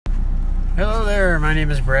there, my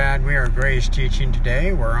name is Brad. We are Grace Teaching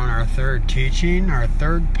today. We're on our third teaching, our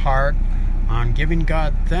third part on giving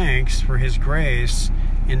God thanks for His grace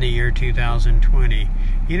in the year 2020.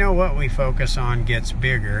 You know, what we focus on gets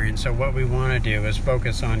bigger, and so what we want to do is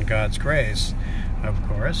focus on God's grace, of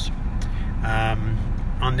course.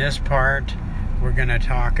 On this part, we're going to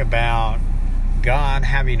talk about God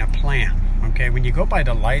having a plan. Okay, when you go by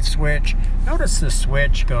the light switch, notice the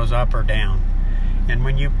switch goes up or down. And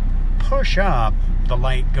when you push up, the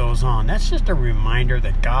light goes on. That's just a reminder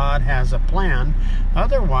that God has a plan.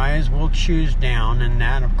 Otherwise, we'll choose down, and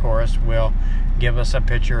that, of course, will give us a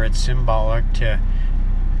picture. It's symbolic to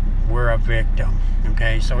we're a victim.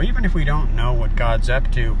 Okay, so even if we don't know what God's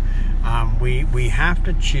up to, we have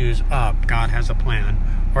to choose up. God has a plan,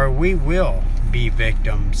 or we will be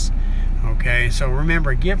victims. Okay, so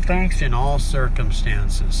remember, give thanks in all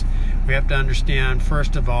circumstances. We have to understand,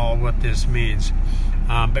 first of all, what this means.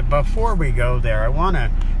 But before we go there, I want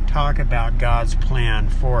to talk about God's plan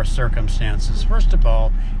for circumstances. First of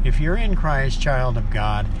all, if you're in Christ, child of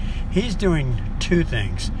God, He's doing two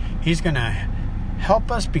things. He's going to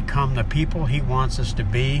help us become the people He wants us to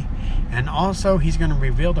be, and also He's going to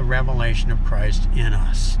reveal the revelation of Christ in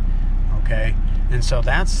us. Okay? And so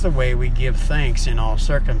that's the way we give thanks in all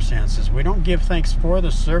circumstances. We don't give thanks for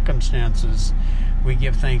the circumstances. We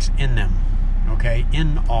give thanks in them. Okay?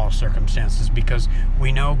 In all circumstances, because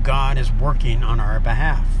we know God is working on our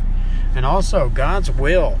behalf. And also, God's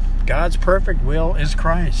will, God's perfect will is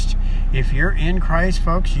Christ. If you're in Christ,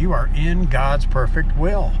 folks, you are in God's perfect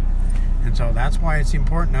will. And so that's why it's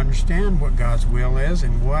important to understand what God's will is,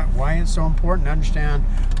 and why it's so important to understand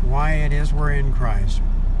why it is we're in Christ.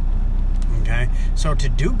 Okay, so to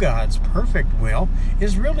do God's perfect will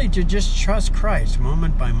is really to just trust Christ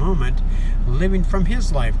moment by moment, living from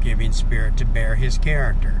His life-giving Spirit to bear His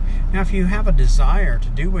character. Now, if you have a desire to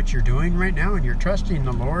do what you're doing right now, and you're trusting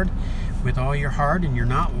the Lord with all your heart, and you're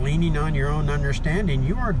not leaning on your own understanding,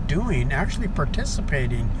 you are actually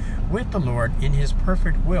participating with the Lord in His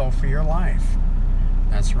perfect will for your life.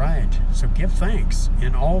 That's right. So give thanks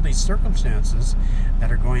in all these circumstances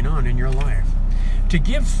that are going on in your life. To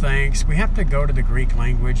give thanks, we have to go to the Greek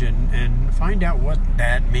language and find out what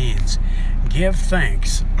that means. Give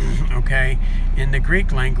thanks, okay? In the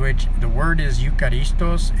Greek language, the word is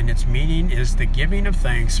eucharistos, and its meaning is the giving of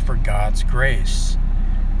thanks for God's grace.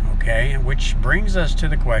 Okay, which brings us to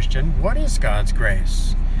the question, what is God's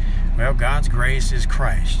grace? Well, God's grace is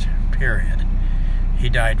Christ, period. He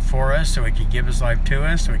died for us so He could give His life to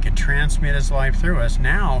us, so He could transmit His life through us.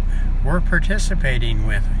 Now, we're participating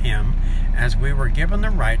with Him as we were given the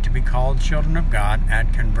right to be called children of God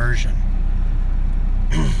at conversion.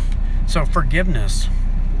 So forgiveness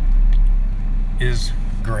is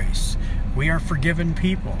grace. We are forgiven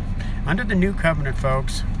people. Under the New Covenant,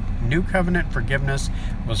 folks, New Covenant forgiveness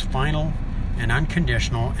was final and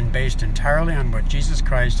unconditional and based entirely on what Jesus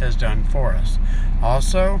Christ has done for us.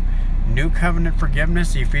 Also, New Covenant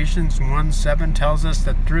forgiveness, Ephesians 1:7 tells us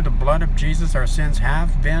that through the blood of Jesus our sins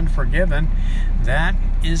have been forgiven. That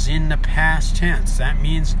is in the past tense. That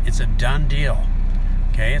means it's a done deal.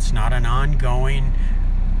 Okay, it's not an ongoing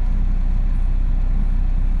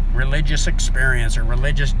religious experience or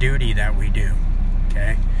religious duty that we do.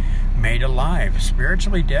 Okay, made alive,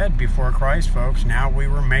 spiritually dead before Christ, folks. Now we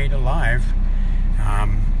were made alive.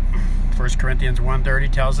 1 Corinthians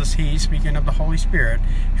 1:30 tells us He, speaking of the Holy Spirit,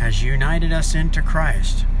 has united us into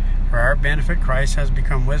Christ. For our benefit, Christ has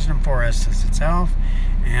become wisdom for us as itself,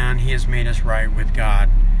 and He has made us right with God.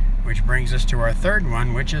 Which brings us to our third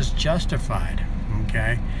one, which is justified.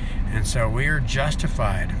 Okay? And so we are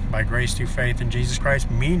justified by grace through faith in Jesus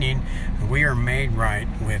Christ, meaning we are made right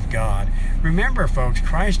with God. Remember, folks,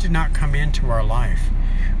 Christ did not come into our life.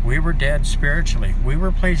 We were dead spiritually. We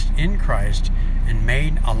were placed in Christ and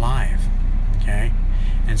made alive. Okay?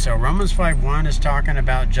 And so Romans 5:1 is talking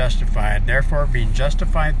about justified. Therefore, being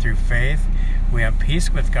justified through faith, we have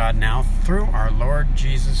peace with God now through our Lord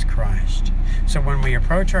Jesus Christ. So when we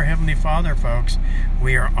approach our Heavenly Father, folks,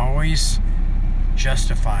 we are always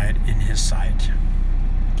justified in His sight.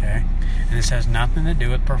 Okay? And this has nothing to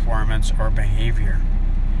do with performance or behavior.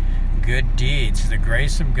 Good deeds, the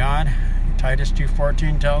grace of God, Titus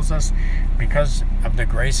 2:14 tells us, because of the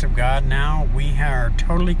grace of God now, we are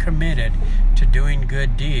totally committed to doing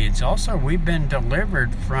good deeds. Also, we've been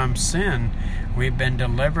delivered from sin. We've been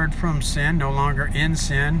delivered from sin, no longer in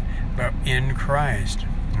sin, but in Christ.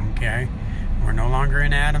 Okay? We're no longer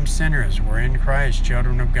in Adam sinners. We're in Christ,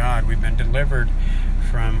 children of God. We've been delivered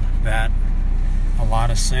from that, a lot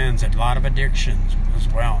of sins, a lot of addictions as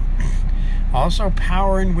well. Also,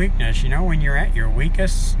 power and weakness. You know, when you're at your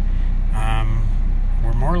weakest,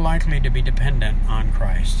 we're more likely to be dependent on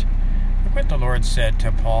Christ. Look what the Lord said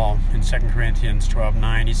to Paul in 2 Corinthians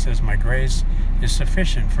 12:9. He says, "My grace is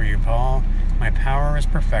sufficient for you, Paul. My power is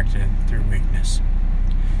perfected through weakness."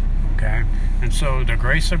 Okay? And so the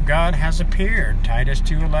grace of God has appeared. Titus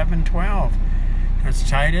 2:11-12. That's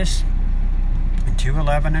Titus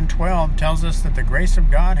 2:11 and 12 tells us that the grace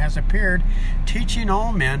of God has appeared, teaching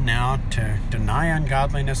all men now to deny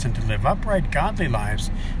ungodliness and to live upright, godly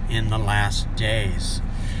lives in the last days.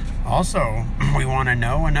 Also, we want to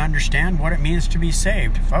know and understand what it means to be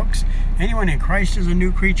saved. Folks, anyone in Christ is a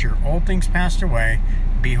new creature. Old things passed away.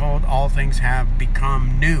 Behold, all things have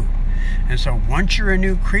become new. And so once you're a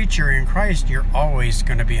new creature in Christ, you're always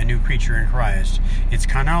going to be a new creature in Christ. It's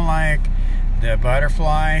kind of like the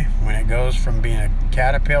butterfly, when it goes from being a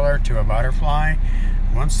caterpillar to a butterfly.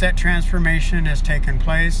 Once that transformation has taken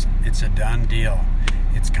place, it's a done deal.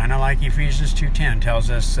 It's kind of like Ephesians 2:10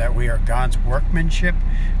 tells us that we are God's workmanship,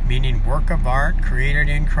 meaning work of art created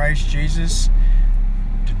in Christ Jesus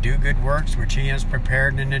to do good works which He has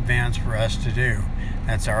prepared in advance for us to do.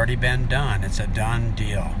 That's already been done. It's a done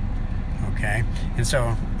deal. Okay? And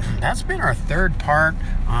so that's been our third part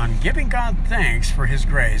on giving God thanks for His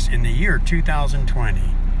grace in the year 2020.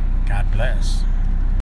 God bless.